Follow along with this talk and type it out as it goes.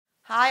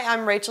Hi,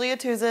 I'm Rachel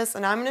Yatuzis,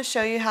 and I'm going to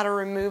show you how to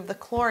remove the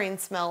chlorine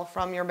smell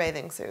from your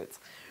bathing suits.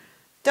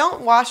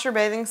 Don't wash your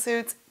bathing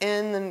suits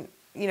in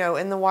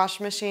the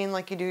washing machine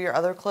like you do your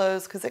other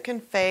clothes, because it can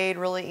fade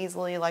really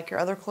easily like your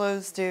other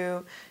clothes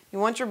do. You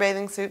want your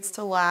bathing suits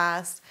to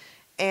last,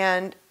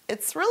 and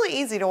it's really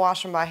easy to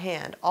wash them by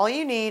hand. All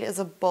you need is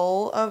a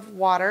bowl of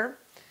water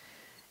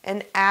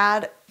and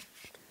add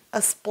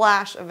a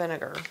splash of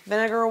vinegar.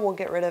 Vinegar will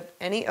get rid of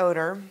any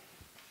odor.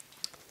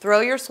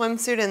 Throw your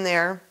swimsuit in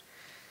there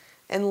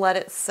and let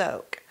it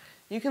soak.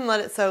 You can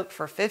let it soak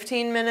for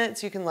 15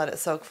 minutes, you can let it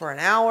soak for an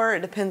hour, it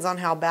depends on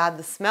how bad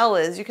the smell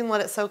is. You can let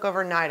it soak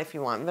overnight if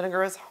you want.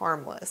 Vinegar is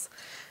harmless.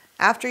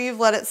 After you've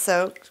let it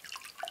soak,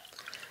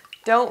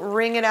 don't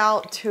wring it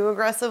out too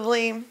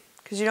aggressively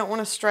because you don't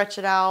want to stretch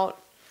it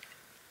out.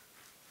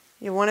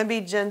 You want to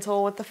be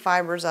gentle with the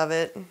fibers of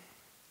it.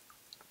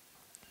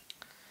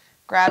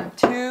 Grab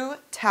 2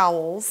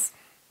 towels.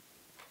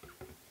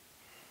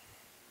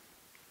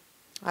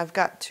 I've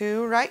got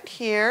 2 right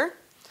here.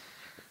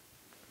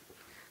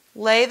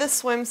 Lay the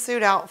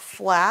swimsuit out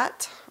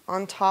flat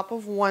on top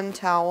of one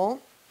towel.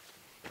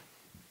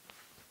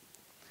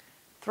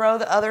 Throw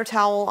the other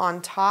towel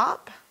on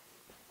top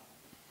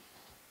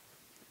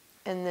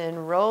and then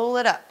roll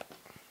it up.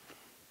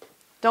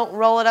 Don't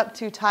roll it up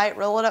too tight,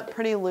 roll it up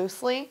pretty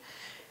loosely,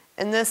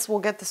 and this will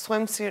get the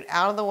swimsuit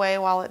out of the way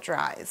while it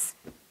dries.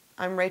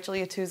 I'm Rachel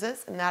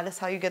Yatuzis, and that is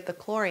how you get the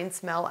chlorine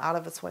smell out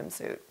of a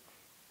swimsuit.